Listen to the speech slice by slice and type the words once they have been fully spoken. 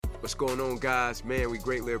What's going on, guys? Man, we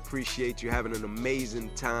greatly appreciate you having an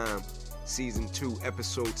amazing time. Season 2,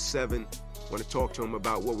 Episode 7. Want to talk to him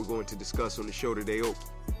about what we're going to discuss on the show today, Oak.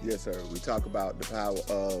 Yes, sir. We talk about the power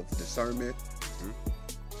of discernment,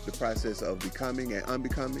 the process of becoming and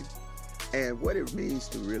unbecoming, and what it means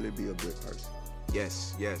to really be a good person.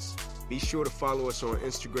 Yes. Be sure to follow us on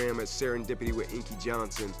Instagram at Serendipity with Inky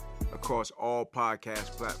Johnson across all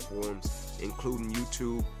podcast platforms, including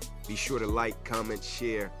YouTube. Be sure to like, comment,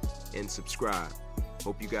 share, and subscribe.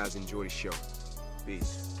 Hope you guys enjoy the show.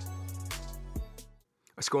 Peace.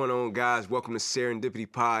 What's going on, guys? Welcome to Serendipity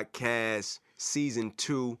Podcast, Season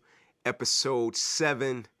 2, Episode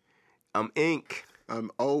 7. I'm Ink.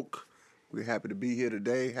 I'm Oak. We're happy to be here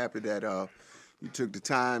today. Happy that you took the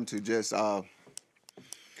time to just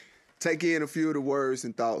take in a few of the words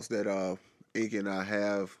and thoughts that Ink and I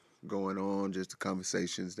have going on, just the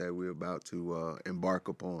conversations that we're about to embark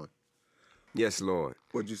upon. Yes, Lord.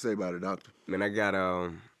 What'd you say about it, Doctor? Man, I got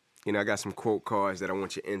I got some quote cards that I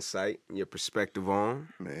want your insight and your perspective on.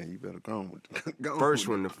 Man, you better go on.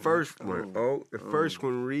 The first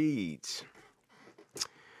one reads,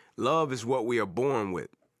 love is what we are born with.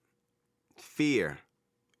 Fear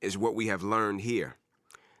is what we have learned here.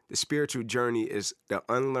 The spiritual journey is the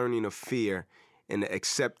unlearning of fear and the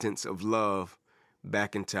acceptance of love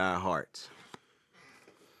back into our hearts.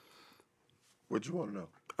 What you want to know?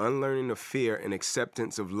 Unlearning of fear and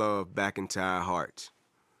acceptance of love back into our hearts.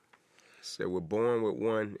 So we're born with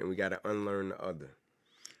one and we got to unlearn the other.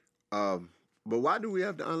 But why do we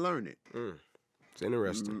have to unlearn it? It's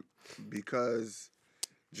interesting. Because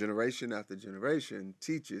generation after generation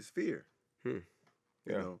teaches fear. Yeah.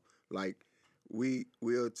 You know, like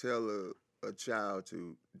we'll tell a child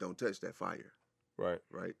to don't touch that fire. Right.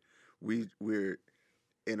 We're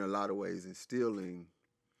in a lot of ways instilling.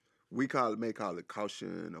 We may call it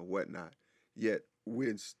caution or whatnot. Yet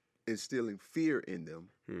we're instilling fear in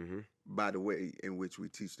them by the way in which we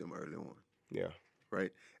teach them early on. Yeah.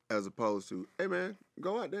 Right. As opposed to, hey man,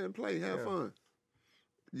 go out there and play, have fun.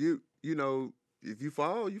 You know, if you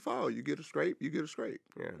fall, you fall. You get a scrape, you get a scrape.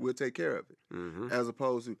 Yeah. We'll take care of it. As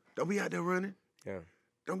opposed to, don't be out there running. Yeah.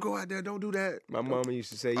 Don't go out there. Don't do that. My mama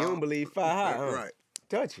used to say, you don't believe fire hot, huh? Right.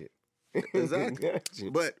 Touch it. Exactly.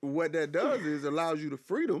 But what that does is allows you the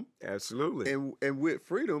freedom. Absolutely. And with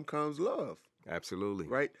freedom comes love. Absolutely.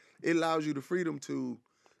 Right? It allows you the freedom to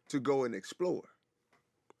go and explore.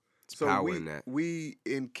 It's power in that. We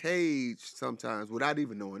encage sometimes without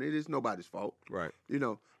even knowing it. It's nobody's fault. Right. You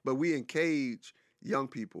know, but we encage young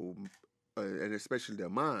people, and especially their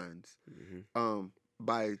minds,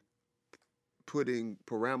 by putting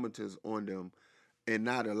parameters on them and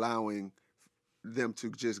not allowing them to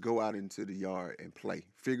just go out into the yard and play,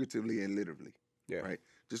 figuratively and literally. Yeah. Right?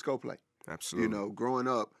 Just go play. Absolutely. You know, growing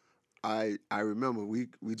up, I remember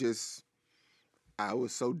I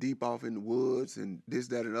was so deep off in the woods and this,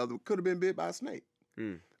 that, and other. Could have been bit by a snake.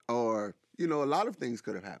 Or, you know, a lot of things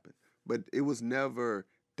could have happened. But it was never,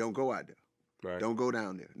 don't go out there. Right. Don't go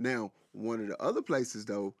down there. Now, one of the other places,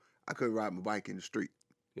 though, I couldn't ride my bike in the street.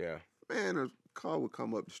 Yeah. Man, a car would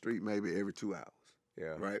come up the street maybe every 2 hours.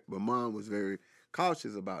 Yeah. Right? But Mom was very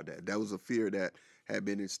cautious about that. That was a fear that had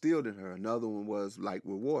been instilled in her. Another one was like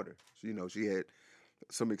with water. You know, she had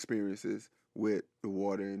some experiences with the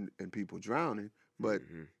water and people drowning. But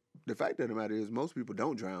the fact of the matter is most people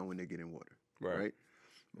don't drown when they get in water. Right?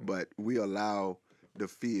 But we allow the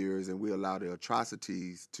fears and we allow the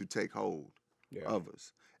atrocities to take hold of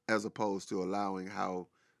us, as opposed to allowing how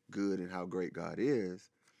good and how great God is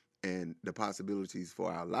and the possibilities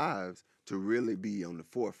for our lives to really be on the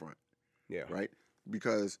forefront. Yeah. Right?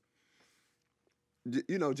 Because,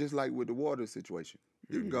 you know, just like with the water situation,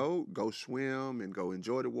 you can go swim and go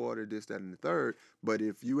enjoy the water, this, that, and the third. But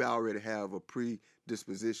if you already have a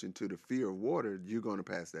predisposition to the fear of water, you're going to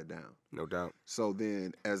pass that down. No doubt. So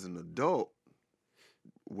then as an adult,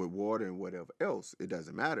 with water and whatever else, it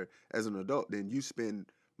doesn't matter. As an adult, then you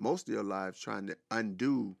spend most of your lives trying to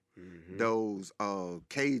undo those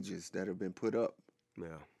cages that have been put up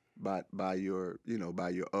by your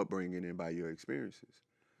upbringing and by your experiences.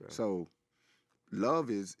 Yeah. So love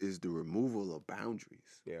is the removal of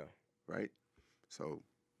boundaries. Yeah. Right? So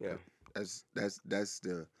that's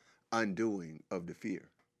the undoing of the fear.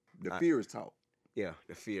 The fear is taught. Yeah,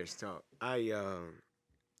 the fear is taught. I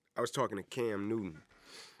was talking to Cam Newton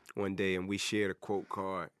one day and we shared a quote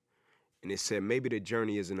card and it said, maybe the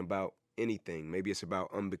journey isn't about anything. Maybe it's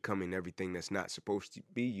about unbecoming everything that's not supposed to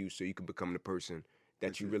be you so you can become the person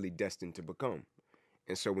that you're really destined to become.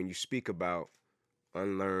 And so when you speak about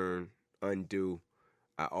unlearn, undo,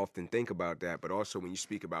 I often think about that, but also when you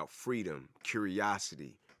speak about freedom,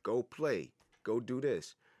 curiosity, go play, go do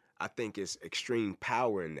this, I think it's extreme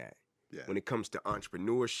power in that. Yeah. When it comes to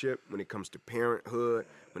entrepreneurship, when it comes to parenthood,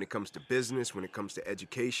 when it comes to business, when it comes to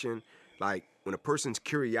education, like when a person's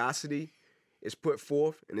curiosity is put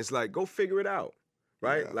forth and it's like, go figure it out,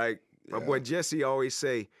 right? Yeah. Like my boy Jesse always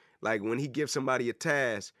say, like when he gives somebody a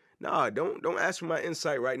task, nah, don't ask for my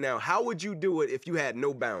insight right now. How would you do it if you had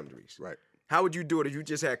no boundaries? Right. How would you do it if you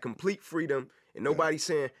just had complete freedom and nobody's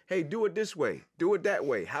saying, hey, do it this way, do it that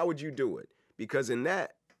way? How would you do it? Because in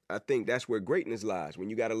that, I think that's where greatness lies, when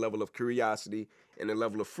you got a level of curiosity and a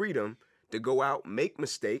level of freedom to go out, make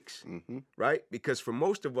mistakes, right? Because for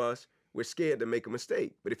most of us, we're scared to make a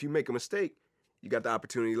mistake. But if you make a mistake, you got the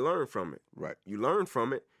opportunity to learn from it. Right. You learn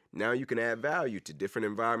from it. Now you can add value to different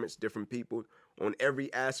environments, different people on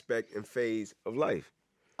every aspect and phase of life.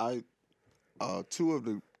 Two of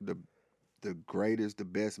the greatest, the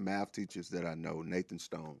best math teachers that I know, Nathan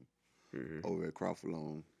Stone over at Crawford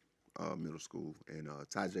Long Middle School, and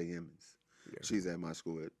Tajay Emmons. Yeah. She's at my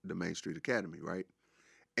school at the Main Street Academy, right?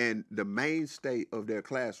 And the mainstay of their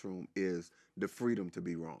classroom is the freedom to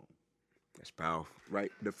be wrong. That's powerful. Right?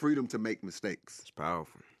 The freedom to make mistakes. It's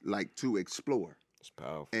powerful. Like to explore. It's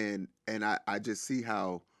powerful. And I just see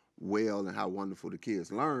how well and how wonderful the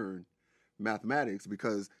kids learn mathematics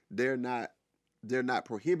because they're not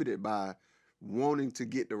prohibited by wanting to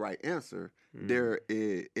get the right answer. They're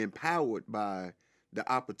empowered by the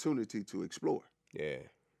opportunity to explore. Yeah.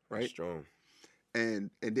 Right? Strong. And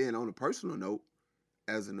then on a personal note,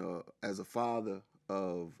 as a father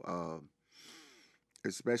of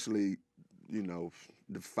especially, you know,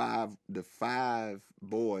 the five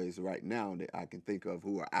boys right now that I can think of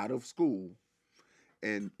who are out of school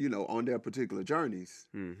and, you know, on their particular journeys,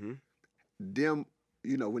 them,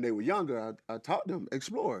 you know, when they were younger, I taught them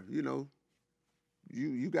explore, you know.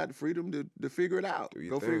 You got the freedom to figure it out.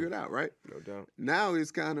 Go figure it out, right? No doubt. Now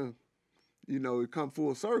it's kind of, you know, it come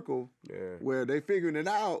full circle where they figuring it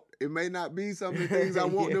out. It may not be some of the things I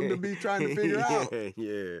want them to be trying to figure out.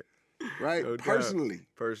 Yeah. Right? No Personally. doubt.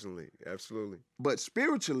 Personally. Absolutely. But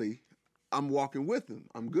spiritually, I'm walking with them.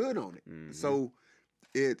 I'm good on it. So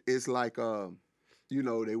it's like, you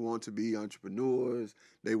know, they want to be entrepreneurs.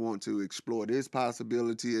 They want to explore this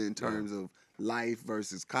possibility in terms of life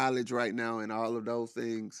versus college right now and all of those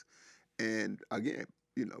things. And again,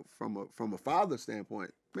 you know, from a father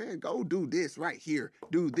standpoint, man, go do this right here.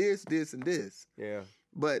 Do this, this, and this. Yeah.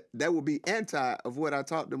 But that would be anti of what I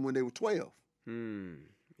taught them when they were 12.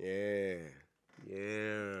 Yeah.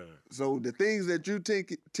 Yeah. So the things that you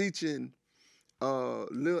teaching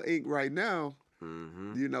Lil Ink right now,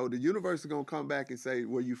 you know, the universe is going to come back and say,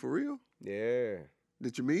 were you for real? Yeah.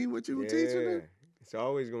 Did you mean what you were teaching them? It's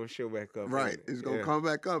always going to show back up. Right. It's going to come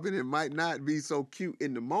back up, and it might not be so cute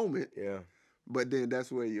in the moment. Yeah. But then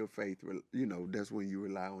that's where your faith, you know, that's when you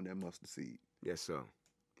rely on that mustard seed. Yes, sir.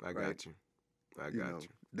 I got you. I got you.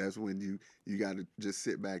 That's when you got to just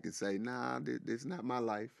sit back and say, nah, this is not my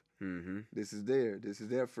life. This is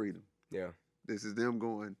their freedom. Yeah. This is them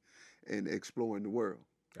going and exploring the world.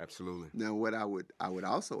 Absolutely. Now, what I would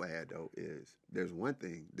also add, though, is there's one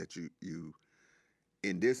thing that you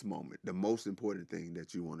in this moment, the most important thing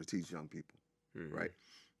that you want to teach young people, right?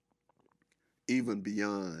 Even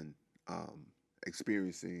beyond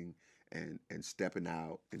experiencing and stepping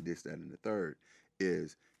out and this, that, and the third,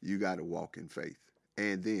 is you got to walk in faith.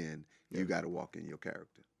 And then you got to walk in your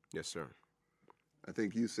character. Yes, sir. I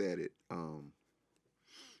think you said it,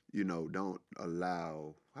 you know, don't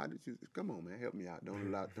allow, come on, man, help me out.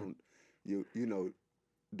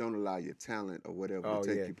 Don't allow your talent or whatever to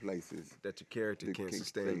take you places. That your character can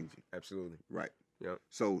sustain you. Absolutely. Right. Yep.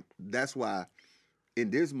 So that's why in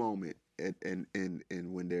this moment, and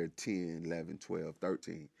when they're 10, 11, 12,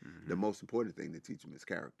 13, the most important thing to teach them is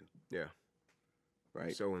character. Yeah.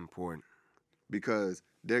 Right? So important. Because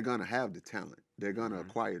they're going to have the talent. They're going to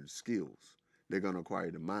acquire the skills. They're going to acquire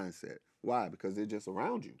the mindset. Why? Because they're just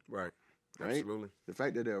around you. Right. Absolutely. The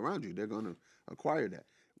fact that they're around you, they're going to acquire that.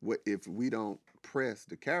 If we don't press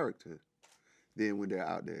the character, then when they're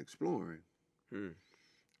out there exploring,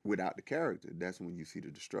 without the character, that's when you see the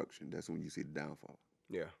destruction. That's when you see the downfall.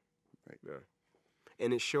 Yeah. Right. Yeah.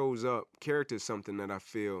 And it shows up. Character is something that I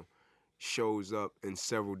feel shows up in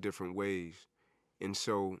several different ways. And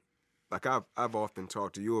so, like I've often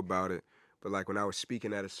talked to you about it, but like when I was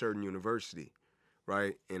speaking at a certain university,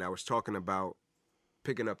 right, and I was talking about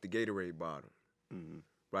picking up the Gatorade bottle,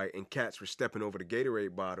 right, and cats were stepping over the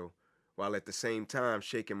Gatorade bottle while at the same time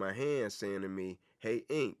shaking my hand saying to me, hey,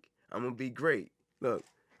 Ink, I'm going to be great. Look,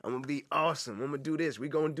 I'm going to be awesome. I'm going to do this. We're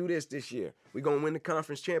going to do this year. We're going to win the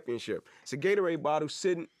conference championship. It's a Gatorade bottle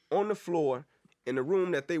sitting on the floor in the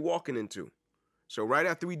room that they walking into. So right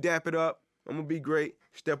after we dap it up, I'm going to be great.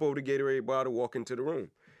 Step over the Gatorade bottle, walk into the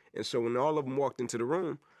room. And so when all of them walked into the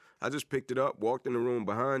room, I just picked it up, walked in the room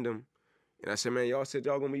behind them, and I said, man, y'all said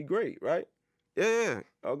y'all going to be great, right? Yeah,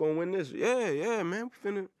 y'all going to win this. Yeah, man,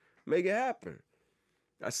 we finna make it happen.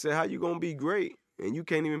 I said, how you going to be great and you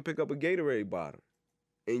can't even pick up a Gatorade bottle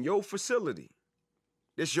in your facility?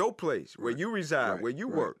 It's your place, where you reside, where you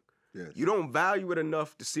work. Yes. You don't value it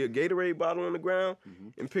enough to see a Gatorade bottle on the ground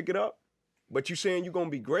and pick it up, but you saying you're going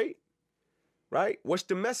to be great, right? What's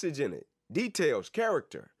the message in it? Details,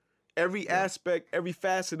 character. Every aspect, every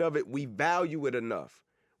facet of it, we value it enough,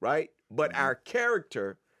 right? But our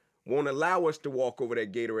character won't allow us to walk over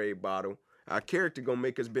that Gatorade bottle. Our character going to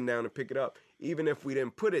make us bend down and pick it up, even if we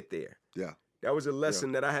didn't put it there. Yeah. That was a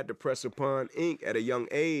lesson that I had to press upon Ink at a young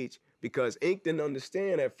age, because Ink didn't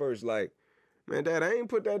understand at first, like, man, Dad, I ain't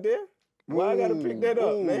put that there. Why I got to pick that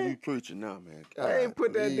up, man? You preaching now, man. I ain't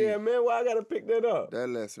put that there, man. Why I got to pick that up? That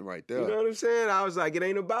lesson right there. You know what I'm saying? I was like, it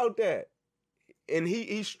ain't about that. And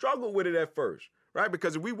he struggled with it at first, right?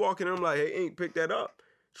 Because if we walk in, I'm like, hey, Ink, pick that up.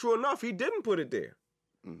 Sure enough, he didn't put it there,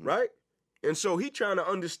 right? And so he trying to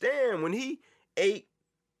understand when he ate,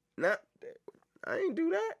 I ain't do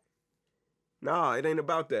that. Nah, it ain't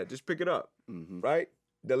about that. Just pick it up, right?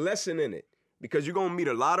 The lesson in it. Because you're going to meet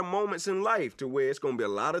a lot of moments in life to where it's going to be a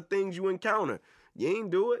lot of things you encounter. You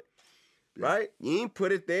ain't do it, right? You ain't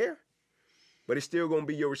put it there. But it's still going to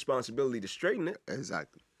be your responsibility to straighten it.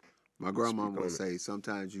 Exactly. My grandma would say,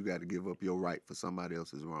 sometimes you got to give up your right for somebody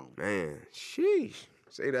else's wrong. Man, sheesh.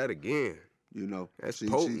 Say that again. You know. That's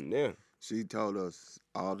potent, yeah. She told us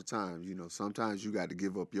all the time, you know, sometimes you got to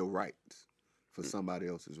give up your rights for somebody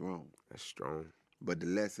else's wrong. That's strong. But the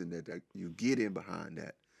lesson that you get in behind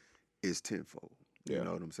that is tenfold. You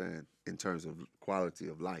know what I'm saying? In terms of quality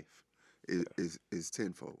of life, is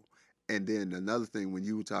tenfold. And then another thing, when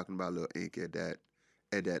you were talking about Lil Ink at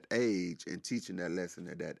that age and teaching that lesson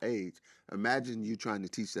at that age, imagine you trying to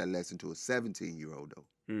teach that lesson to a 17-year-old though.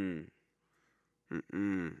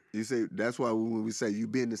 You say that's why when we say you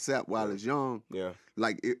been the sap while it's young,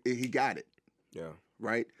 like he got it. Yeah.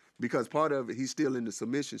 Right? Because part of it, he's still in the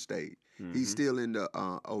submission stage. He's still in the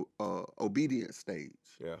obedience stage.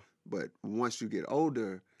 Yeah. But once you get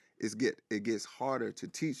older, it gets harder to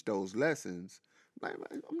teach those lessons. Like,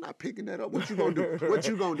 I'm not picking that up. What you gonna do? What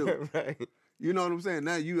you gonna do? Right. You know what I'm saying?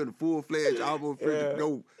 Now you in a full-fledged, almost to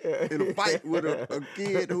go in a fight with a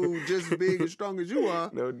kid who just as big and strong as you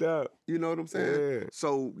are. No doubt. You know what I'm saying? Yeah.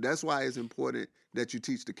 So that's why it's important that you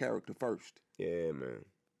teach the character first. Yeah, man.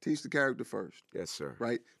 Teach the character first. Yes, sir.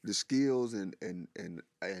 Right? The skills and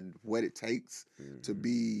what it takes to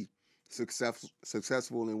be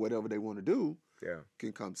successful in whatever they want to do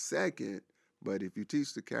can come second. But if you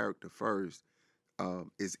teach the character first,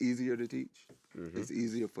 it's easier to teach. It's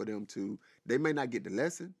easier for them to, they may not get the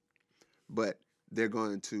lesson, but they're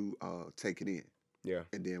going to take it in. Yeah.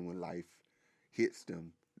 And then when life hits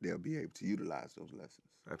them, they'll be able to utilize those lessons.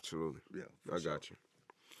 Absolutely. Yeah. I got you.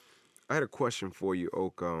 I had a question for you,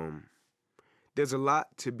 Oak. There's a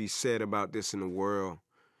lot to be said about this in the world,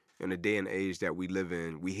 in the day and age that we live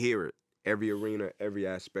in. We hear it. Every arena, every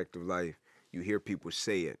aspect of life, you hear people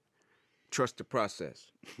say it. Trust the process.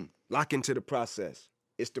 Lock into the process.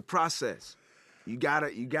 It's the process. You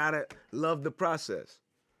gotta love the process.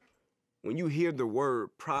 When you hear the word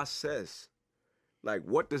process, like,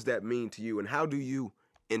 what does that mean to you, and how do you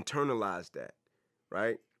internalize that,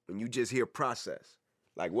 right? When you just hear process,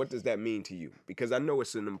 like, what does that mean to you? Because I know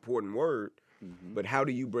it's an important word, but how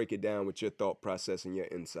do you break it down with your thought process and your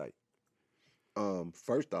insight?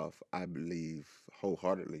 First off, I believe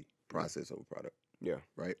wholeheartedly process over product. Yeah.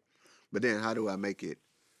 Right? But then how do I make it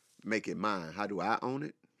mine? How do I own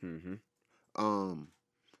it?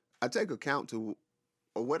 I take account to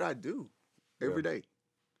what I do every day,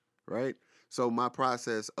 right? So my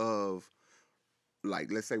process of,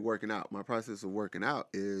 like, let's say working out. My process of working out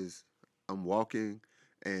is I'm walking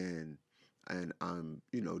and I'm,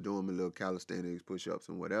 doing my little calisthenics, push-ups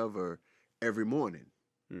and whatever every morning.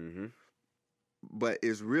 But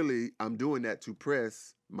it's really, I'm doing that to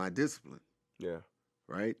press my discipline. Yeah.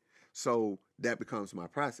 Right? So that becomes my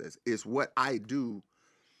process. It's what I do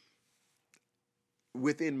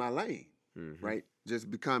within my lane, right? Just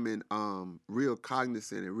becoming real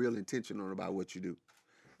cognizant and real intentional about what you do.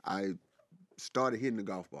 I started hitting the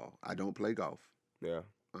golf ball. I don't play golf. Yeah.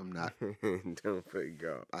 I'm not. Don't play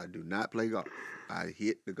golf. I do not play golf. I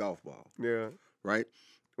hit the golf ball. Yeah. Right?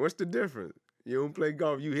 What's the difference? You don't play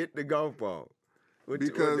golf, you hit the golf ball.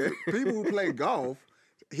 Because people who play golf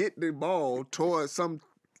hit the ball towards some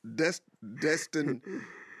destined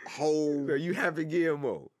hole. So you Happy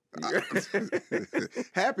Gilmore.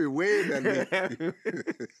 Happy way back then.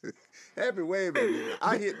 Happy way back then.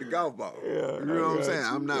 I hit the golf ball. Yeah, you know what I'm saying? you.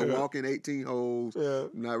 I'm not walking 18 holes,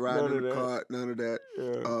 not riding in the cart, none of that.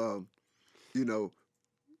 Yeah. You know,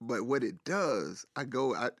 but what it does,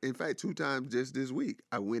 in fact, 2 times just this week,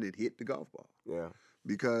 I went and hit the golf ball. Yeah.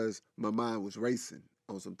 Because my mind was racing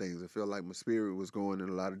on some things. I felt like my spirit was going in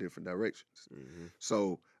a lot of different directions. Mm-hmm.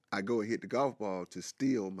 So I go and hit the golf ball to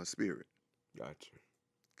steal my spirit. Gotcha.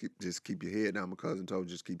 Just keep your head down. My cousin told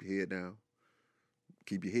me, just keep your head down.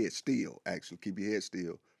 Keep your head still, actually. Keep your head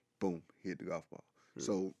still. Boom, hit the golf ball. Mm-hmm.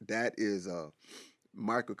 So that is a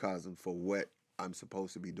microcosm for what I'm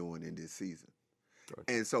supposed to be doing in this season. Gotcha.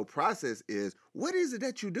 And so process is, what is it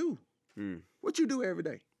that you do? What you do every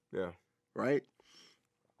day? Yeah. Right?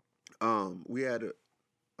 We had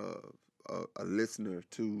a listener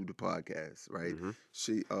to the podcast, right? Mm-hmm.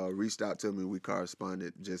 She reached out to me. We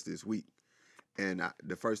corresponded just this week. And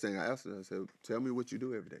the first thing I asked her, I said, tell me what you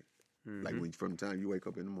do every day. Mm-hmm. Like from the time you wake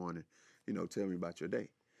up in the morning, tell me about your day.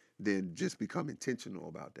 Then just become intentional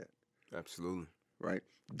about that. Absolutely. Right?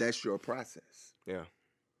 That's your process. Yeah.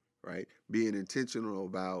 Right? Being intentional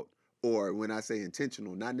about, or when I say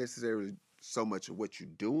intentional, not necessarily so much of what you're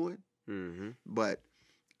doing, but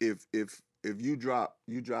if you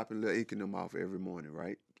dropping little ink in them off every morning,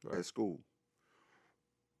 right? At school,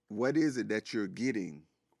 what is it that you're getting?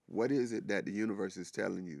 What is it that the universe is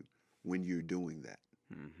telling you when you're doing that?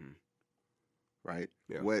 Mm-hmm. Right?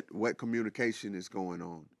 Yeah. What communication is going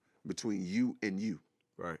on between you and you?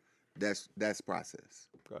 Right. That's process.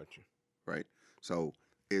 Gotcha. Right? So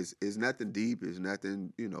it's nothing deep, it's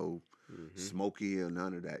nothing, smoky or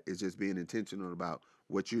none of that. It's just being intentional about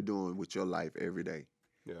what you're doing with your life every day.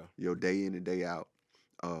 Yeah. Your day in and day out,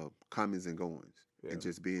 comings and goings. Yeah. And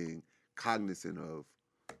just being cognizant of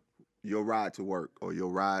your ride to work or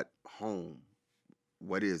your ride home.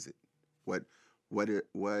 What is it? What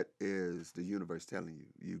is the universe telling you?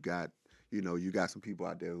 You got some people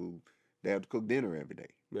out there who they have to cook dinner every day.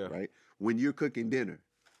 Yeah. Right? When you're cooking dinner,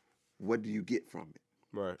 what do you get from it?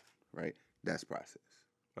 Right. Right? That's process.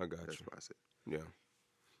 I got That's you. process. Yeah.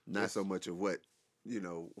 Not so much of what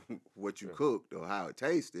you cooked or how it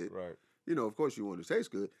tasted. Right. Of course you want it to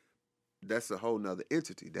taste good. That's a whole nother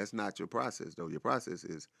entity. That's not your process, though. Your process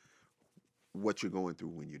is what you're going through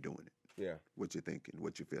when you're doing it. Yeah. What you're thinking,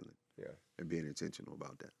 what you're feeling. Yeah. And being intentional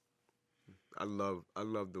about that. I love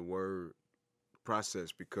the word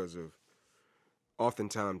process because of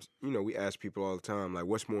oftentimes, we ask people all the time, like,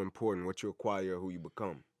 what's more important, what you acquire or who you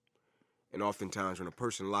become? And oftentimes when a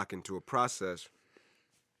person lock into a process,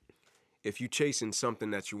 if you're chasing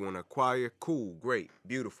something that you want to acquire, cool, great,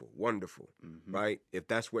 beautiful, wonderful, right? If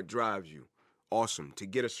that's what drives you, awesome. To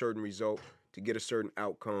get a certain result, to get a certain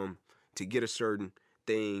outcome, to get a certain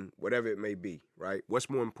thing, whatever it may be, right? What's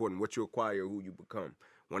more important, what you acquire or who you become?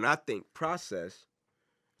 When I think process,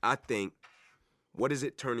 I think, what is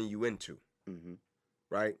it turning you into,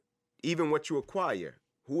 right? Even what you acquire,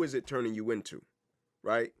 who is it turning you into,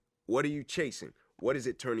 right? What are you chasing? What is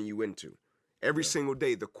it turning you into? Every single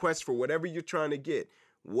day, the quest for whatever you're trying to get,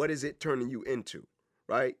 what is it turning you into,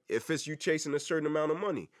 right? If it's you chasing a certain amount of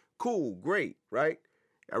money, cool, great, right?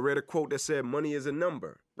 I read a quote that said money is a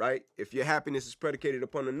number, right? If your happiness is predicated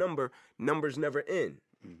upon a number, numbers never end,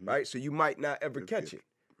 right? So you might not ever catch it,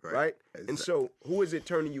 right? Exactly. And so who is it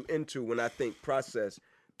turning you into when I think process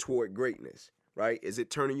toward greatness, right? Is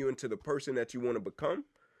it turning you into the person that you want to become?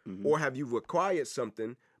 Or have you acquired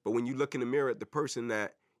something, but when you look in the mirror at the person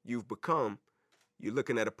that you've become, you're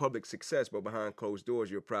looking at a public success, but behind closed doors,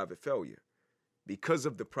 you're a private failure because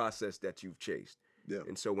of the process that you've chased. Yeah.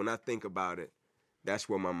 And so when I think about it, that's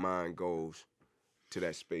where my mind goes to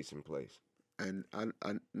that space and place. And I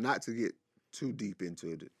not to get too deep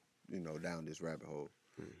into it, down this rabbit hole,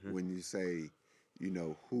 when you say,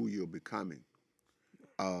 who you're becoming,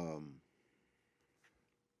 the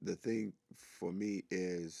thing for me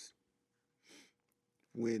is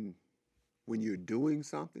when you're doing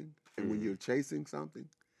something and when you're chasing something,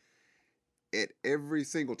 at every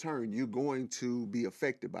single turn, you're going to be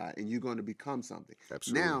affected by it and you're going to become something.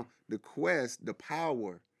 Absolutely. Now, the quest, the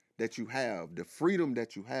power that you have, the freedom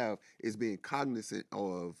that you have is being cognizant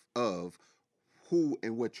of who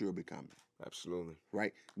and what you're becoming. Absolutely.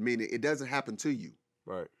 Right? Meaning it doesn't happen to you.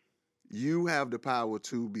 Right. You have the power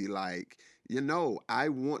to be like, I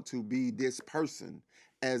want to be this person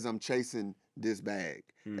as I'm chasing this bag,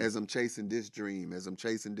 as I'm chasing this dream, as I'm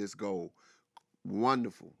chasing this goal.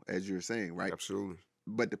 Wonderful, as you're saying, right? Absolutely.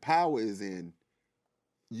 But the power is in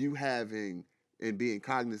you having and being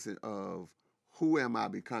cognizant of who am I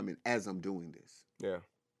becoming as I'm doing this. Yeah.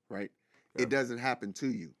 Right? Yeah. It doesn't happen to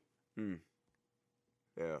you.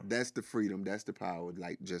 Yeah. That's the freedom. That's the power.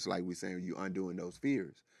 Like just like we saying, you undoing those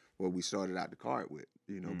fears. What we started out the card with,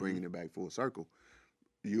 bringing it back full circle.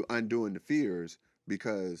 You undoing the fears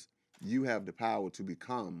because you have the power to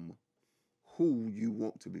become who you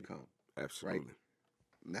want to become. Absolutely. Right?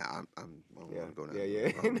 Now I don't want to go down.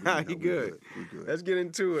 Yeah. Nah, you good. We good. Let's get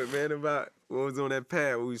into it, man. About what was on that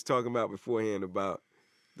pad we was talking about beforehand about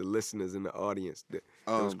the listeners and the audience.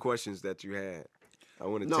 Those questions that you had. I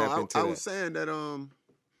want to tap into that. I was saying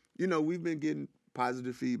that we've been getting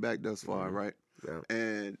positive feedback thus far, right? Yeah.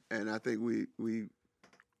 And I think we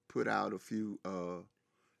put out a few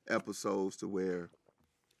episodes to where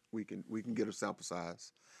we can get a sample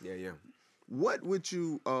size. Yeah. What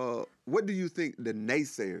do you think the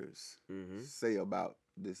naysayers say about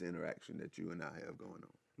this interaction that you and I have going on?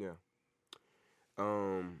 Yeah.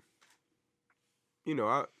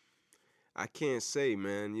 I can't say,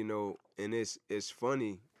 man, and it's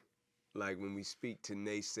funny, like when we speak to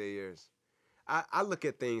naysayers, I look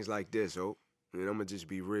at things like this, and I'm gonna just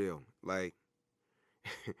be real. Like,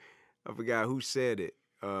 I forgot who said it,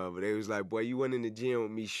 but they was like, boy, you went in the gym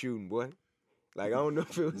with me shooting, boy. Like, I don't know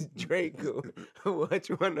if it was Drake or which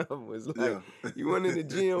one of them was like, you went in the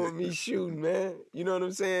gym with me shooting, man. You know what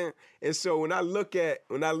I'm saying? And so when I look at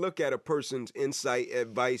a person's insight,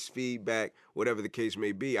 advice, feedback, whatever the case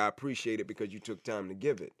may be, I appreciate it because you took time to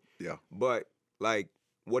give it. Yeah. But like,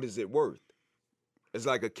 what is it worth? It's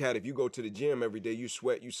like a cat. If you go to the gym every day, you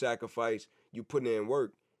sweat, you sacrifice, you put in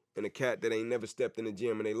work, and a cat that ain't never stepped in the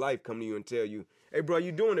gym in their life come to you and tell you, hey, bro,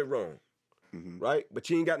 you doing it wrong. Right? But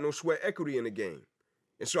you ain't got no sweat equity in the game.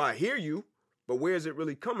 And so I hear you, but where is it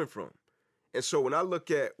really coming from? And so when I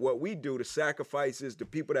look at what we do, the sacrifices, the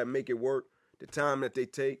people that make it work, the time that they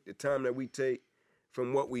take, the time that we take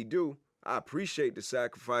from what we do, I appreciate the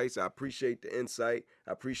sacrifice. I appreciate the insight.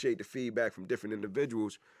 I appreciate the feedback from different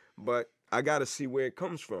individuals. But I got to see where it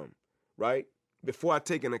comes from, right? Before I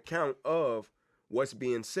take an account of what's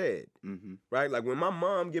being said, right? Like when my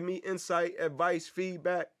mom give me insight, advice,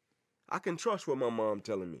 feedback, I can trust what my mom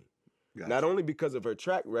telling me. Gotcha. Not only because of her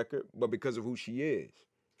track record, but because of who she is.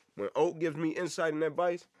 When Oak gives me insight and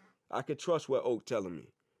advice, I can trust what Oak telling me.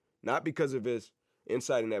 Not because of his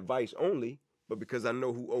insight and advice only, but because I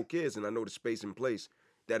know who Oak is and I know the space and place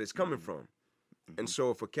that it's coming from. And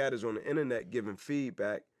so if a cat is on the internet giving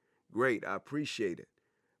feedback, great, I appreciate it.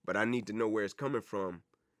 But I need to know where it's coming from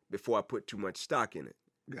before I put too much stock in it.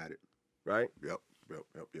 Got it. Right? Yep.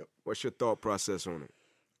 What's your thought process on it?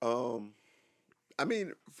 I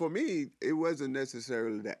mean, for me, it wasn't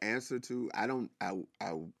necessarily the answer to. I don't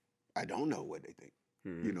know what they think.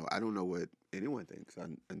 I don't know what anyone thinks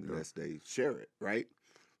unless they share it, right?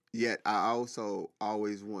 Yet I also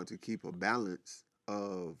always want to keep a balance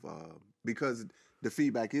of because the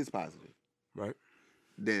feedback is positive, right?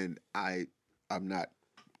 Then I'm not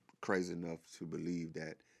crazy enough to believe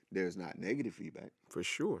that there's not negative feedback. For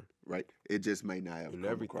sure, right? It just may not have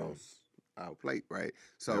come across our plate, right?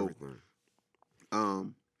 So. Everything.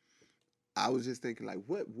 I was just thinking, like,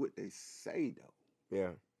 what would they say though?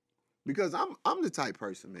 Yeah. Because I'm the type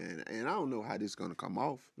person, man, and I don't know how this is gonna come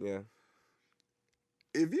off. Yeah.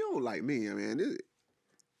 If you don't like me, I mean,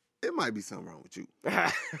 it might be something wrong with you.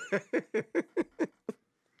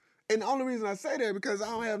 And the only reason I say that is because I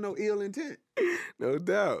don't have no ill intent. No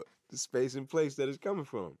doubt. The space and place that it's coming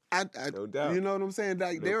from. No doubt. You know what I'm saying?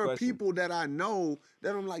 Like, no there are question. people that I know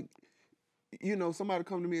that I'm like, somebody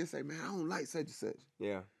come to me and say, man, I don't like such and such.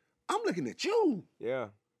 Yeah. I'm looking at you. Yeah.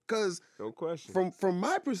 Because no question. From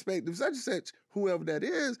my perspective, such and such, whoever that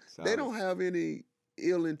is, they don't have any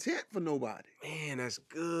ill intent for nobody. Man, that's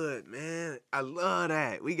good, man. I love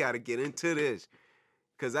that. We got to get into this.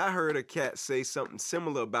 Because I heard a cat say something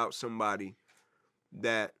similar about somebody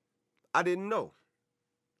that I didn't know.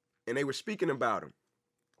 And they were speaking about him.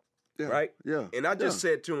 Yeah. Right? Yeah. And I just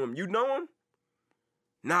said to him, you know him?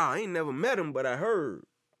 Nah, I ain't never met him, but I heard.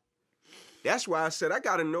 That's why I said I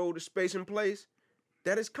got to know the space and place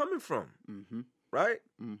that it's coming from. Right?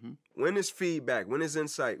 When it's feedback, when it's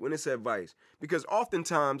insight, when it's advice. Because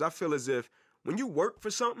oftentimes I feel as if when you work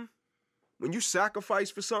for something, when you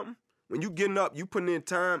sacrifice for something, when you getting up, you putting in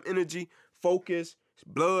time, energy, focus,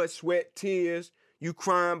 blood, sweat, tears, you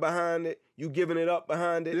crying behind it, you giving it up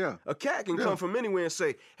behind it. Yeah. A cat can come from anywhere and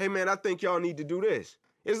say, hey, man, I think y'all need to do this.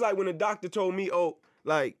 It's like when the doctor told me,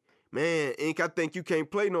 like, man, Ink, I think you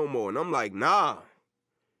can't play no more. And I'm like, nah.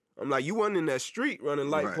 I'm like, you wasn't in that street running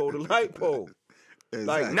light pole to light pole. Exactly.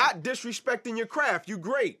 Like, not disrespecting your craft. You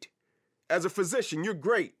great. As a physician, you're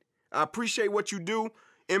great. I appreciate what you do,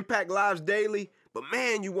 impact lives daily. But,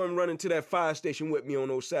 man, you wasn't running to that fire station with me on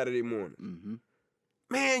those Saturday mornings.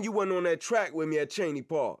 Man, you wasn't on that track with me at Cheney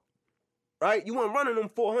Park. right? You weren't running them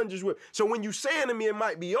 400s with. So when you saying to me it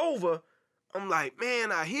might be over, I'm like,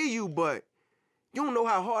 man, I hear you, but you don't know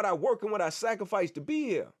how hard I work and what I sacrifice to be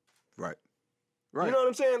here. Right. You know what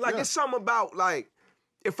I'm saying? Like, Yeah. it's something about, like,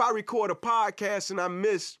 if I record a podcast and I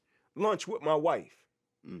miss lunch with my wife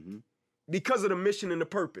Mm-hmm. because of the mission and the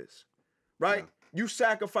purpose, right? Yeah. You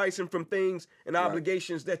sacrificing from things and Right.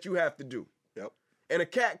 obligations that you have to do. Yep. And a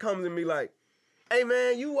cat comes and be like, hey,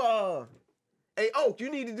 man, hey, Oak, you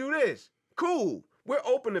need to do this. Cool. We're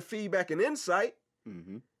open to feedback and insight,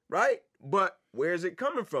 Mm-hmm. right? But where is it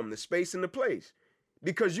coming from? The space and the place.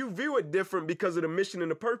 Because you view it different because of the mission and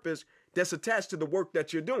the purpose that's attached to the work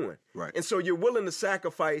that you're doing. Right. And so you're willing to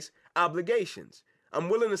sacrifice obligations. I'm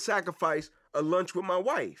willing to sacrifice a lunch with my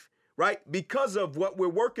wife, right? Because of what we're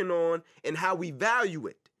working on and how we value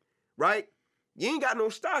it, right? You ain't got no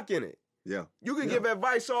stock in it. Yeah. You can Yeah. give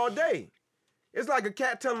advice all day. It's like a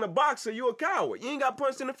cat telling a boxer you a coward. You ain't got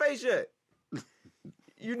punched in the face yet.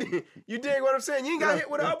 You dig what I'm saying? You ain't got hit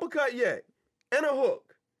with an uppercut yet. And a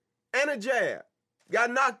hook. And a jab.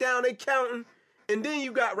 Got knocked down, they counting, and then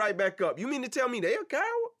you got right back up. You mean to tell me they a coward?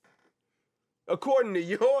 According to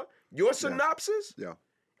your synopsis? Yeah.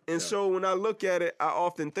 And so when I look at it, I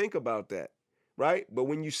often think about that, right? But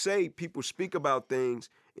when you say people speak about things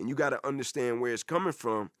and you got to understand where it's coming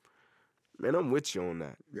from, man, I'm with you on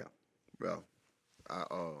that. Yeah. Well,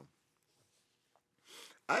 I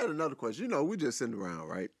had another question. You know, we just sitting around,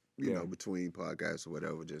 right? You know, between podcasts or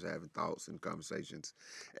whatever, just having thoughts and conversations,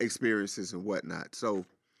 experiences and whatnot. So,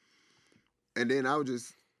 and then I was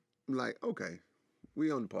just like, okay,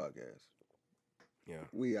 we on the podcast. Yeah.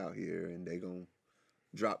 We out here and they gonna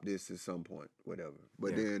drop this at some point, whatever.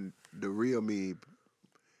 But Yeah. then the real me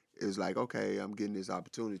is like, okay, I'm getting this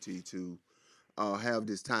opportunity to have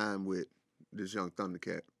this time with this young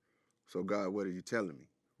Thundercat. So God, what are you telling me?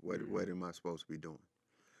 What am I supposed to be doing?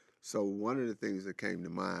 So one of the things that came to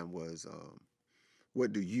mind was,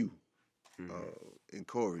 what do you,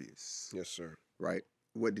 Incorious, Yes, sir. right?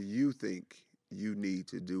 What do you think you need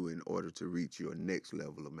to do in order to reach your next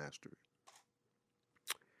level of mastery?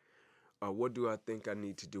 What do I think I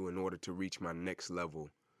need to do in order to reach my next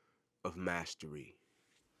level of mastery?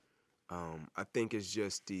 I think it's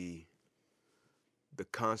just the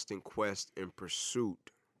constant quest and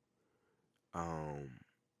pursuit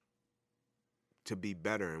to be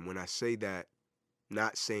better. And when I say that,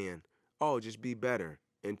 not saying, oh, just be better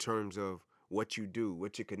in terms of what you do,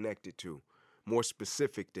 what you're connected to. More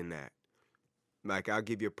specific than that. Like, I'll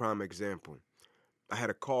give you a prime example. I had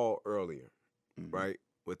a call earlier, right,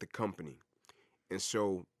 with the company. And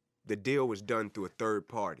so the deal was done through a third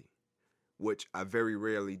party, which I very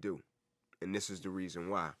rarely do. And this is the reason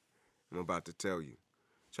why I'm about to tell you.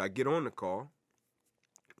 So I get on the call.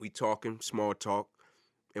 We talking, small talk.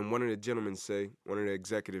 And one of the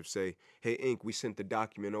executives say, hey, Inc., we sent the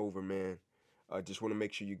document over, man. I just want to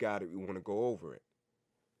make sure you got it. We want to go over it.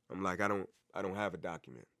 I'm like, I don't have a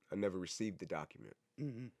document. I never received the document,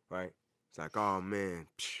 right? It's like, oh, man,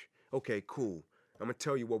 okay, cool. I'm going to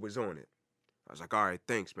tell you what was on it. I was like, all right,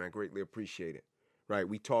 thanks, man. Greatly appreciate it, right?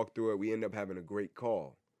 We talked through it. We end up having a great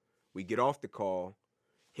call. We get off the call,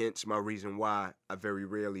 hence my reason why I very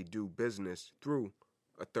rarely do business through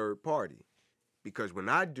a third party. Because when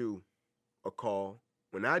I do a call,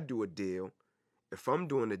 when I do a deal, if I'm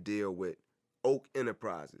doing a deal with Oak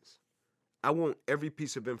Enterprises, I want every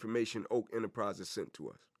piece of information Oak Enterprises sent to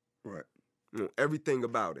us. Right. I want everything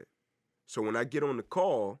about it. So when I get on the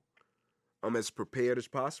call, I'm as prepared as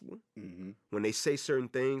possible. Mm-hmm. When they say certain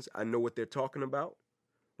things, I know what they're talking about,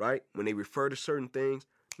 right? When they refer to certain things,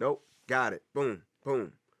 nope, got it, boom,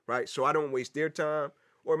 boom, right? So I don't waste their time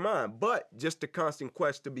or mine, but just the constant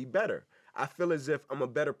quest to be better. I feel as if I'm a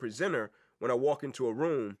better presenter when I walk into a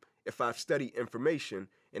room if I've studied information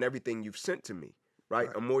and everything you've sent to me, right?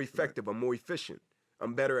 I'm more effective, I'm more efficient,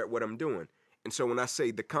 I'm better at what I'm doing. And so when I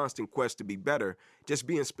say the constant quest to be better, just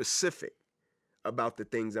being specific about the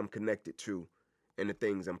things I'm connected to and the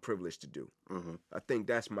things I'm privileged to do. I think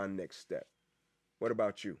that's my next step. What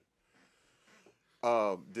about you?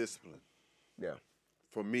 Discipline. Yeah.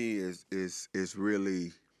 For me is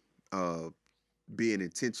really being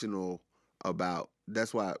intentional about.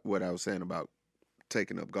 That's why what I was saying about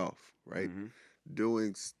taking up golf, right?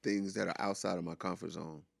 Doing things that are outside of my comfort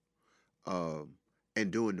zone,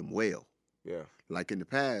 and doing them well. Yeah. Like in the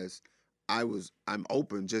past, I'm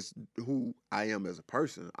open, just who I am as a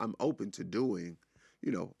person. I'm open to doing,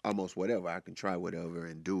 almost whatever. I can try whatever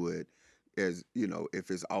and do it as, if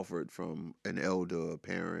it's offered from an elder, a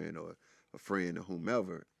parent, or a friend or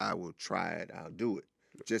whomever, I will try it. I'll do it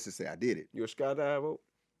just to say I did it. You a skydiver?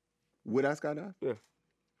 Would I skydive? Yeah.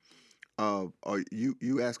 Are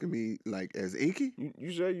you asking me like as Inky?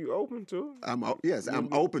 You say you open to it? Yes, I'm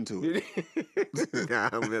open to it. Nah,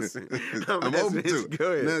 I'm messing. I'm open to it.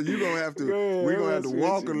 Go ahead. Now you gonna have to. Go ahead, We're I'm gonna have to messing with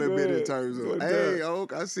walk a you. little Go bit in ahead. terms of, Go hey, ahead.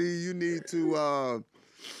 Oak, I see you need to,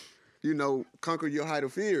 conquer your height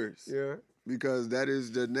of fears. Yeah. Because that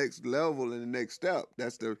is the next level and the next step.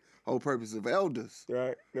 That's the whole purpose of elders,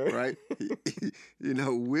 Right. right?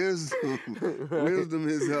 Wisdom. Wisdom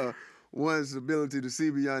is one's ability to see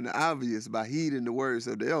beyond the obvious by heeding the words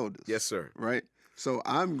of the elders. Yes, sir. Right. So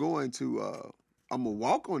I'm gonna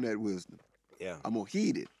walk on that wisdom. Yeah. I'm gonna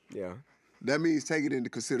heed it. Yeah. That means take it into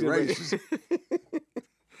consideration.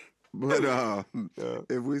 But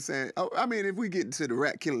if we're saying, if we get to the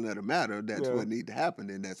rat killing of the matter, that's what need to happen.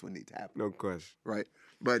 Then that's what needs to happen. No question. Right.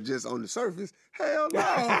 But just on the surface, hell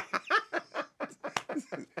no.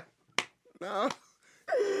 No.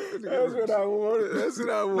 That's what I wanted. That's what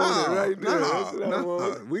I wanted right there. That's what I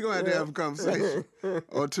wanted. We're going to have a conversation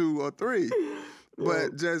or two or three.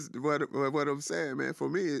 But just what I'm saying, man, for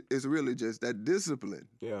me, it's really just that discipline.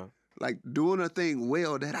 Yeah. Like doing a thing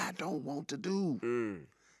well that I don't want to do.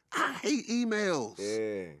 I hate emails.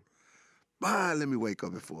 Yeah. Let me wake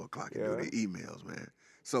up at 4 o'clock and do the emails, man.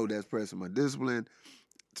 So that's pressing my discipline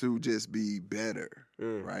to just be better,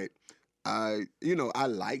 right? I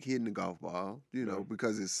like hitting the golf ball,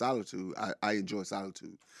 because it's solitude. I enjoy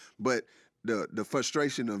solitude. But the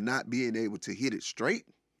frustration of not being able to hit it straight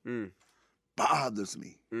bothers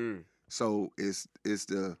me. So it's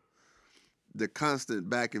the constant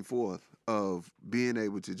back and forth of being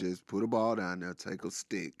able to just put a ball down there, take a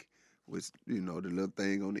stick with, the little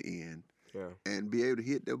thing on the end, and be able to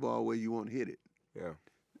hit that ball where you want to hit it. Yeah.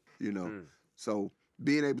 So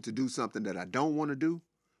being able to do something that I don't want to do,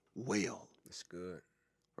 well. It's good.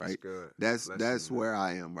 Right? It's good. That's where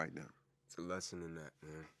I am right now. It's a lesson in that,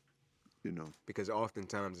 man. Because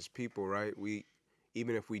oftentimes as people, right,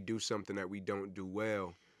 even if we do something that we don't do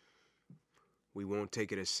well, we won't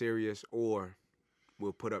take it as serious, or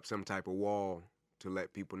we'll put up some type of wall to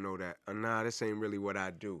let people know that, nah, this ain't really what I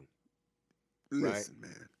do. Listen,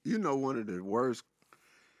 man, one of the worst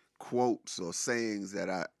quotes or sayings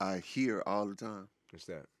that I hear all the time? What's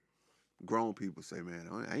that? Grown people say, man,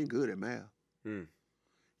 I ain't good at math. You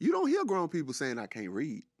don't hear grown people saying I can't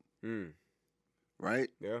read. Right?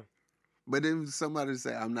 Yeah. But then somebody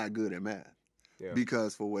say I'm not good at math. Yeah.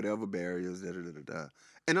 Because for whatever barriers, da-da-da-da-da.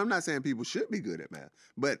 And I'm not saying people should be good at math,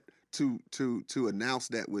 but to announce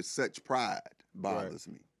that with such pride bothers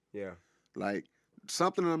me. Yeah. Like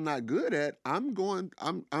something I'm not good at,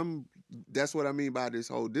 that's what I mean by this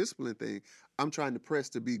whole discipline thing. I'm trying to press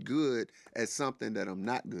to be good at something that I'm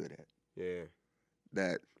not good at. Yeah.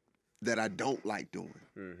 That I don't like doing.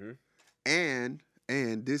 Mm-hmm.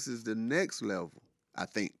 And this is the next level, I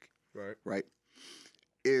think. Right?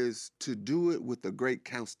 Is to do it with a great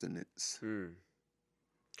countenance.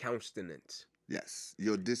 Countenance. Yes,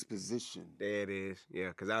 your disposition. There it is. Yeah,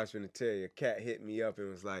 because I was going to tell you, a cat hit me up and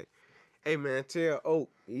was like, hey, man, tell Oak,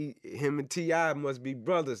 him and T.I. must be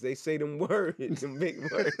brothers. They say them words, them big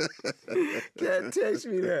words. Cat text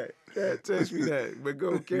me that. But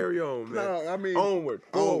go carry on, man. No, I mean... Onward,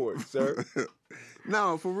 forward, sir.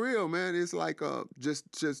 No, for real, man. It's like just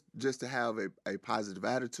to have a positive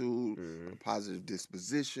attitude, a positive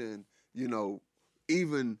disposition,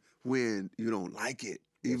 even when you don't like it,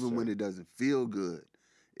 even when it doesn't feel good,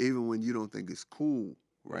 even when you don't think it's cool,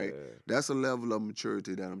 right? Yeah. That's a level of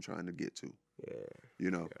maturity that I'm trying to get to. Yeah.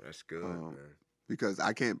 Yeah, that's good, man. Because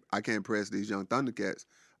I can't press these young Thundercats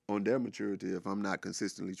on their maturity if I'm not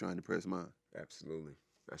consistently trying to press mine. Absolutely.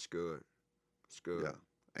 That's good. It's good. Yeah.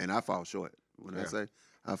 And I fall short. When I say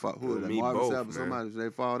I fall, you who is that? me Marvin both, Sapp or somebody,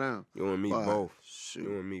 they fall down. You and me both. Shoot.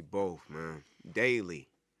 You and me both, man. Daily.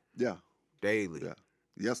 Yeah. Daily. Yeah.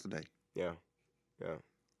 Yesterday. Yeah.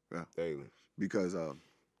 Daily. Because,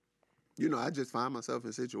 I just find myself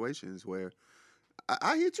in situations where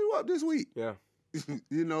I hit you up this week. Yeah.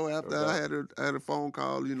 After I had a phone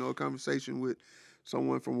call, a conversation with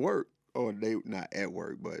someone from work, or they not at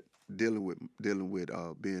work, but dealing with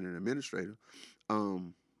being an administrator.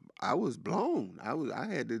 I was blown. I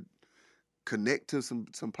had to connect to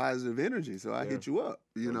some positive energy, so I hit you up.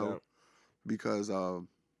 Because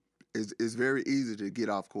it's very easy to get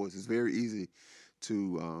off course. It's very easy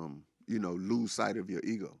to lose sight of your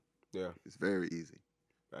ego. Yeah. It's very easy.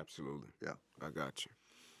 Absolutely. Yeah. I got you.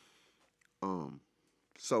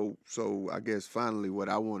 So I guess finally what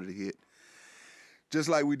I wanted to hit, just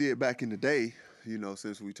like we did back in the day,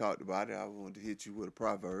 since we talked about it, I wanted to hit you with a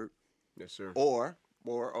proverb. Yes, sir. Or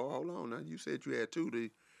hold on now. You said you had two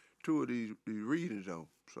of these readings though.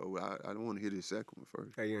 So I don't want to hit his second one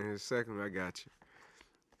first. Hey, in his second one, I got you.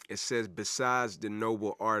 It says, besides the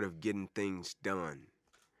noble art of getting things done,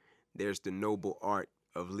 there's the noble art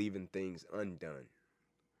of leaving things undone.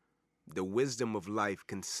 The wisdom of life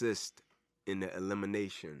consists in the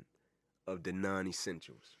elimination of the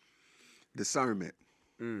non-essentials. Discernment.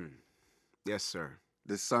 Yes, sir.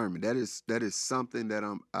 Discernment. That is something that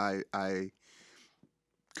I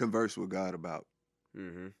converse with God about.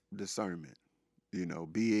 Discernment. You know,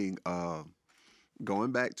 being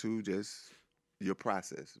going back to just your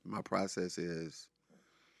process. My process is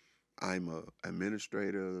I'm a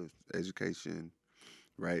administrator of education,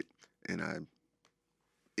 right? And I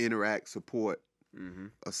interact, support,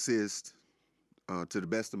 assist to the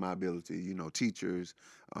best of my ability, you know, teachers,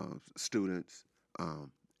 students,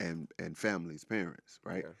 and families, parents,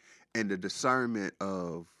 right? Okay. And the discernment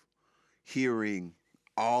of hearing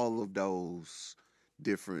all of those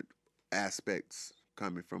different aspects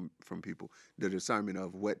coming from people, the discernment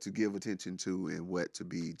of what to give attention to and what to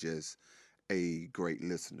be just a great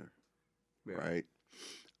listener, right?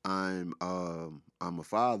 I'm a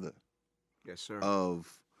father, Yes, sir.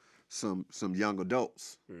 of some young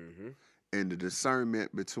adults, and the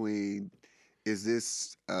discernment between, is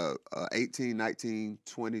this 18, 19,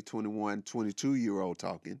 20, 21, 22-year-old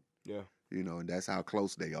talking? Yeah. You know, and that's how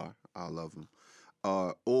close they are, all of them.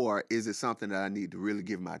 Or is it something that I need to really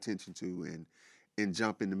give my attention to and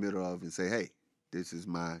jump in the middle of and say, hey, this is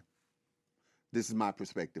my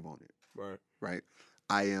perspective on it. Right. Right.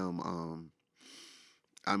 I'm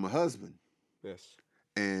a husband. Yes.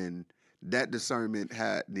 And that discernment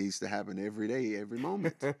needs to happen every day, every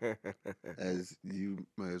moment, as you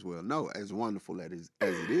might as well know, as wonderful as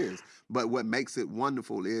it is. But what makes it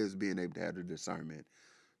wonderful is being able to have the discernment,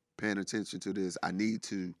 paying attention to this. I need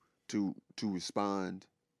to respond,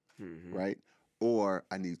 right? Or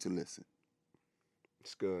I need to listen.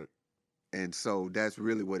 It's good. And so that's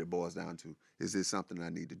really what it boils down to. Is this something I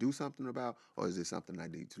need to do something about, or is this something I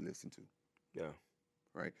need to listen to? Yeah.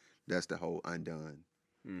 Right? That's the whole undone.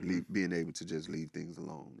 Being able to just leave things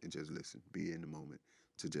alone and just listen. Be in the moment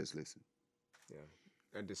to just listen. Yeah.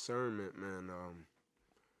 That discernment, man.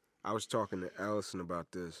 I was talking to Allison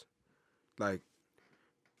about this. Like,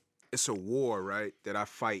 it's a war, right, that I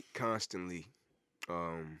fight constantly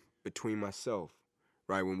between myself,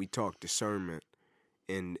 right, when we talk discernment.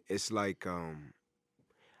 And it's like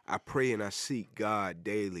I pray and I seek God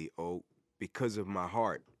daily, because of my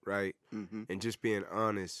heart, right? And just being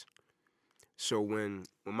honest. So when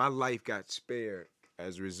my life got spared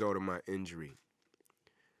as a result of my injury,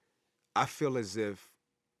 I feel as if,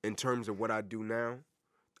 in terms of what I do now,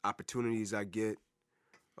 opportunities I get,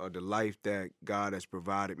 the life that God has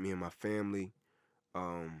provided me and my family,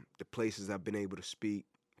 the places I've been able to speak,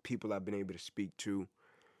 people I've been able to speak to,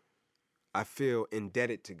 I feel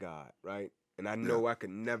indebted to God, right? And I know I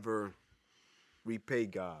could never repay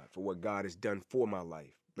God for what God has done for my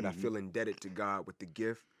life, but I feel indebted to God with the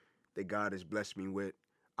gift that God has blessed me with,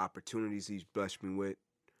 opportunities He's blessed me with,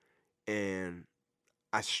 and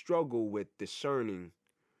I struggle with discerning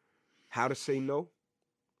how to say no,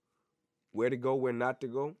 where to go, where not to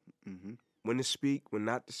go, when to speak, when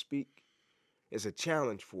not to speak. It's a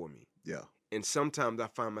challenge for me. Yeah. And sometimes I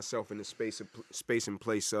find myself in the space and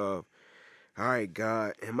place of, all right,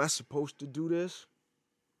 God, am I supposed to do this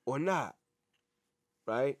or not?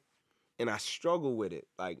 Right? And I struggle with it,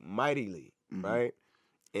 like, mightily, right?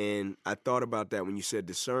 And I thought about that when you said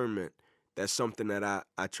discernment. That's something that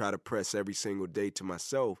I try to press every single day to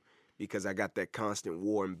myself, because I got that constant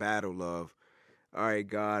war and battle of, all right,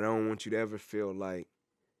 God, I don't want you to ever feel like,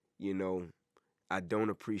 I don't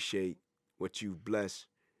appreciate what you've blessed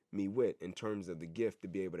me with in terms of the gift to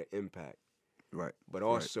be able to impact. Right. But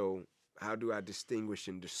also, how do I distinguish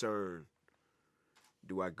and discern?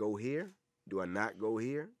 Do I go here? Do I not go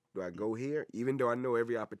here? Do I go here? Even though I know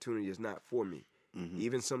every opportunity is not for me.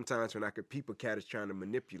 Even sometimes when people cat is trying to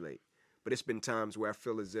manipulate. But it's been times where I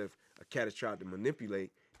feel as if a cat has tried to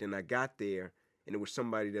manipulate, then I got there, and it was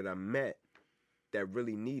somebody that I met that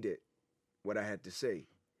really needed what I had to say.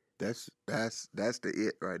 That's the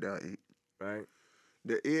it right there. Right?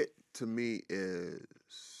 The it to me is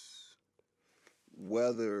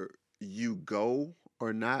whether you go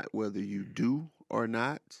or not, whether you do or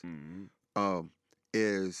not,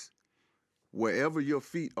 is wherever your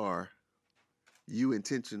feet are, you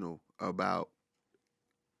intentional about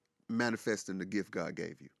manifesting the gift God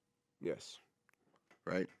gave you. Yes.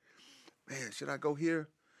 Right? Man, should I go here?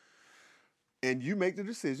 And you make the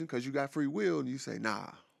decision because you got free will, and you say, nah,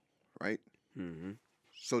 right?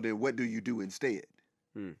 So then what do you do instead?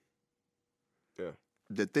 Yeah.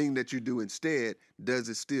 The thing that you do instead, does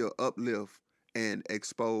it still uplift and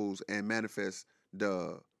expose and manifest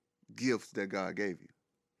the gifts that God gave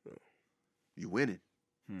you? you're winning.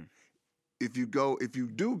 Hmm. If you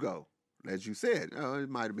do go, as you said, it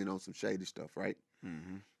might have been on some shady stuff, right?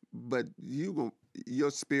 Mm-hmm. But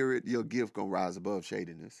your spirit, your gift gonna rise above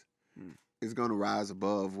shadiness. Mm. It's gonna rise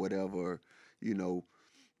above whatever,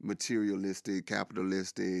 materialistic,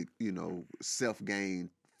 capitalistic, self-gain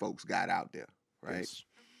folks got out there, right? Yes.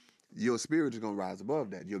 Your spirit is gonna rise above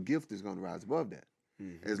that. Your gift is gonna rise above that.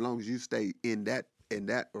 Mm-hmm. As long as you stay in that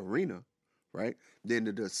arena, right? Then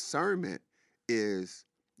the discernment is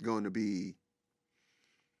going to be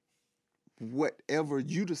whatever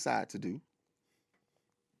you decide to do,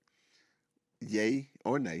 yay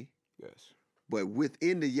or nay. Yes. But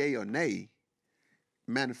within the yay or nay,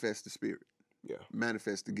 manifest the spirit, Yeah.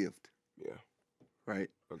 manifest the gift, Yeah. right?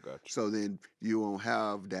 I got you. So then you won't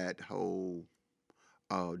have that whole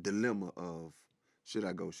dilemma of should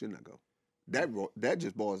I go, shouldn't I go? That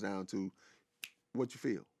just boils down to what you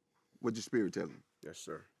feel, what your spirit telling you, Yes,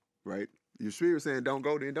 sir. right? Your spirit saying don't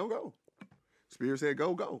go, then don't go. Spirit said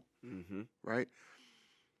go, go, Mm-hmm. right?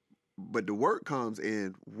 But the work comes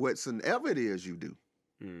in whatsoever it is you do,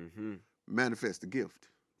 Mm-hmm. manifest the gift.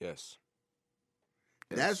 Yes.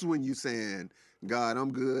 That's when you saying, God,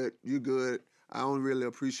 I'm good, you good. I don't really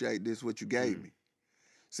appreciate this, what you gave me.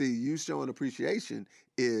 See, you showing appreciation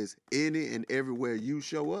is any and everywhere you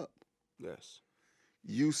show up. Yes.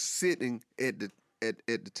 You sitting at the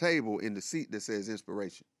table in the seat that says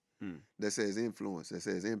inspiration, that says influence, that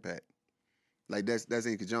says impact. Like that's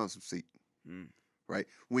Inky Johnson's seat, right?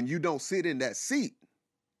 When you don't sit in that seat,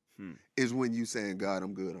 is when you saying, God,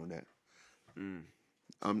 I'm good on that.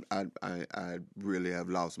 I really have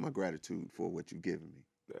lost my gratitude for what you've given me.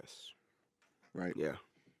 Yes. Right? Yeah.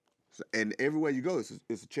 So, and everywhere you go,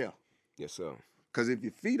 it's a chair. Yes, sir. Because if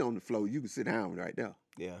your feet on the floor, you can sit down right there.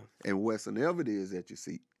 Yeah. And whatsoever it is that you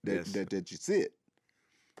see, that you sit,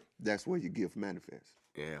 that's where your gift manifests.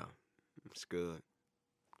 Yeah. It's good.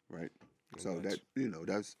 Right? So that,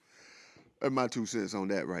 that's my 2 cents on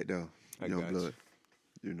that right there. I got blood.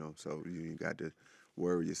 So you ain't got to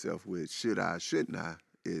worry yourself with should I, shouldn't I,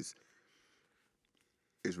 it's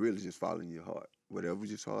really just following your heart. Whatever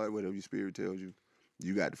your heart, whatever your spirit tells you,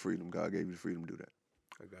 you got the freedom. God gave you the freedom to do that.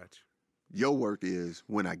 I got you. Your work is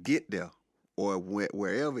when I get there or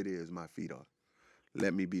wherever it is my feet are,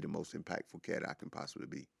 let me be the most impactful cat I can possibly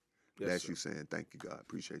be. Yes, That's sir. you saying, thank you, God.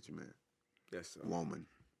 Appreciate you, man. Yes, sir. Woman,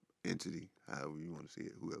 entity, however you want to see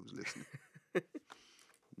it, whoever's listening.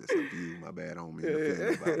 That's up to you. My bad, I don't mean to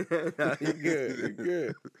offend nobody. You're good. You're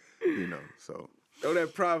good. So. Throw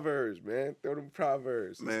that Proverbs, man. Throw them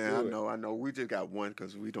Proverbs. Let's Man, I know. We just got one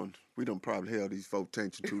because we don't probably held these folks'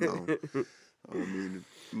 attention too long. I don't mean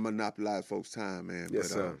to monopolize folks' time, man. Yes,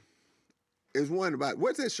 but, sir. It's one about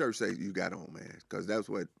what's that shirt say you got on, man? Because that's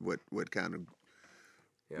what kind of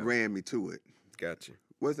ran me to it. Got you.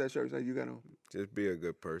 What's that shirt say you got on? Just be a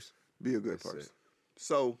good person. Be a good That's person. it.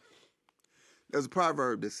 So there's a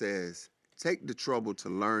proverb that says, "Take the trouble to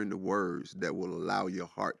learn the words that will allow your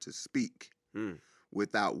heart to speak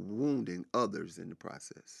without wounding others in the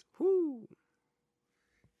process." Whoo.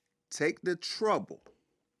 Take the trouble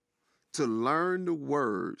to learn the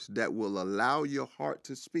words that will allow your heart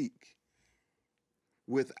to speak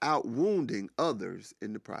without wounding others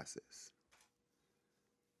in the process.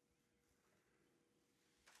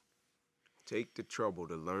 Take the trouble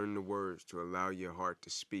to learn the words to allow your heart to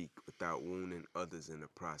speak without wounding others in the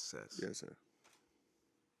process. Yes, sir.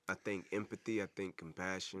 I think empathy. I think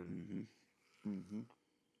compassion.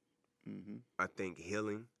 I think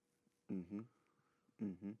healing.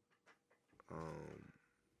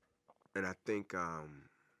 And I think,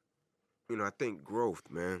 I think growth,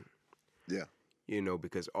 man. Yeah.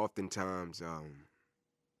 Because oftentimes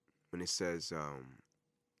when it says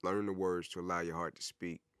learn the words to allow your heart to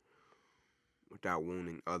speak without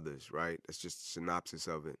wounding others, right? That's just a synopsis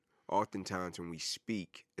of it. Oftentimes when we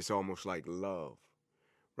speak, it's almost like love,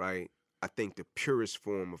 right? I think the purest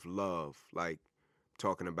form of love, like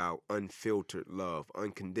talking about unfiltered love,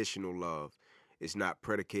 unconditional love, is not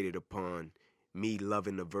predicated upon me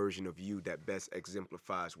loving the version of you that best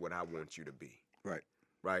exemplifies what I want you to be. Right.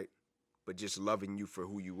 Right? But just loving you for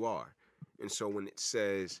who you are. And so when it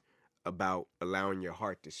says about allowing your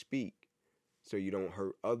heart to speak so you don't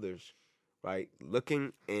hurt others, right?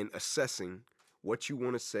 Looking and assessing what you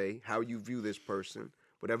want to say, how you view this person,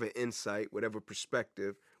 whatever insight, whatever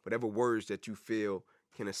perspective, whatever words that you feel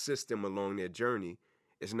can assist them along their journey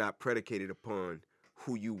is not predicated upon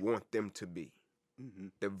who you want them to be.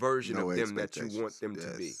 The version of them that you want them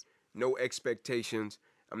to be. No expectations.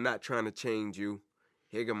 I'm not trying to change you.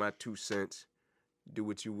 Here go my 2 cents. Do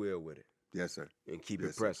what you will with it. Yes, sir. And keep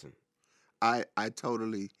it pressing. I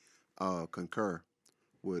totally concur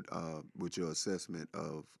with your assessment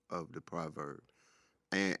of the proverb.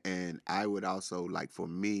 And I would also, like, for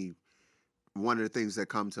me, one of the things that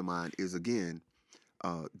come to mind is, again,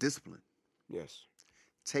 discipline. Yes.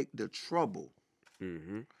 Take the trouble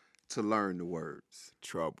to learn the words.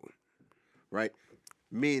 Trouble. Right?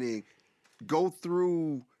 Meaning, go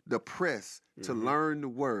through the press to learn the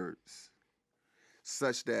words,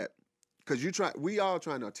 such that, because we all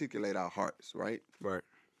trying to articulate our hearts, right? Right.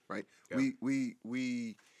 Right. Yeah.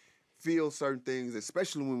 We feel certain things,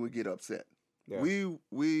 especially when we get upset. Yeah.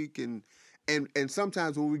 We can, and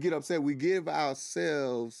sometimes when we get upset, we give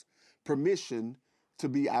ourselves permission to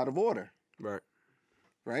be out of order. Right.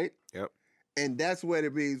 Right. Yep. And that's what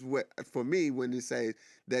it means. For me, when they say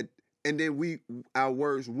that, and then our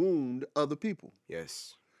words wound other people.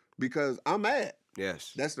 Yes. Because I'm mad.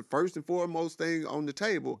 Yes. That's the first and foremost thing on the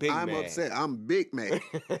table. Big I'm mad. upset. I'm big mad.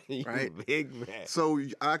 Right? Big mad. So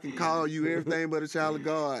I can call you everything but a child of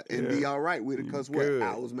God and be all right with it, because what? Good.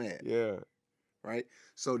 I was mad. Yeah. Right?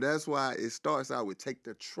 So that's why it starts out with take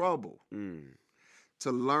the trouble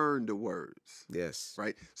to learn the words. Yes.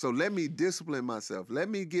 Right? So let me discipline myself. Let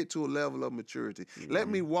me get to a level of maturity. Let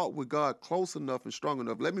me walk with God close enough and strong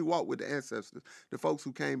enough. Let me walk with the ancestors, the folks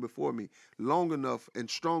who came before me, long enough and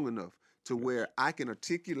strong enough to where I can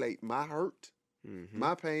articulate my hurt,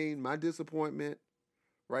 my pain, my disappointment,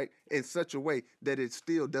 right, in such a way that it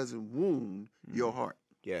still doesn't wound your heart.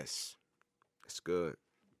 Yes. That's good.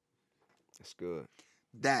 That's good.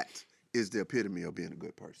 That is the epitome of being a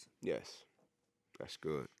good person. Yes. That's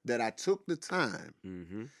good. That I took the time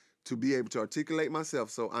to be able to articulate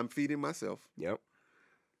myself, so I'm feeding myself. Yep.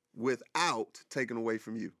 Without taking away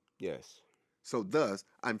from you. Yes. So thus,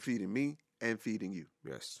 I'm feeding me and feeding you.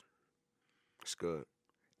 Yes. That's good.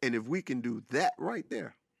 And if we can do that right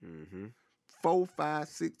there, 4, 5,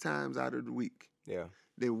 6 times out of the week,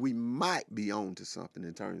 then we might be on to something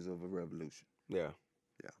in terms of a revolution. Yeah.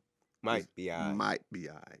 Yeah. Might be all right. Might be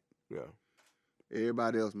all right. Yeah.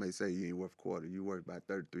 Everybody else may say you ain't worth a quarter. You worth about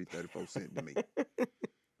 33, 34 cents to me.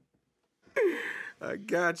 I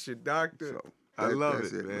got you, doctor. So I love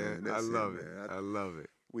it, man. That's I love it. man. I love it.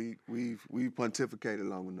 We pontificated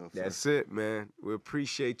long enough. That's it, man. We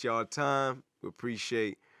appreciate y'all time. We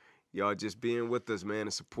appreciate y'all just being with us, man,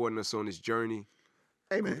 and supporting us on this journey.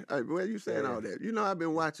 Hey, man. Hey, well, you saying all that? You know, I've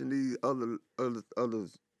been watching these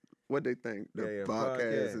others. What they think, the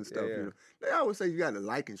podcasts and stuff. You know, they always say you got to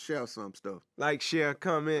like and share some stuff. Like, share,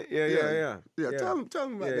 comment. Yeah. Tell them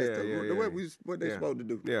about that stuff. What they supposed to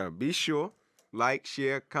do. Yeah, be sure. Like,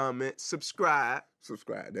 share, comment, subscribe.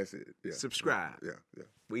 Subscribe. That's it. Yeah. Subscribe. Yeah.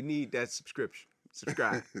 We need that subscription.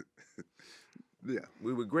 Subscribe. Yeah.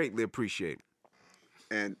 We would greatly appreciate it.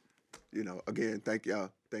 And, you know, again, thank y'all.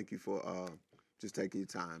 Thank you for just taking your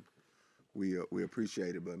time. We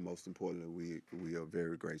appreciate it, but most importantly, we are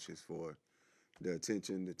very gracious for the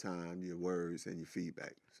attention, the time, your words, and your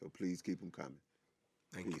feedback. So please keep them coming.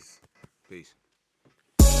 Thank you. Peace.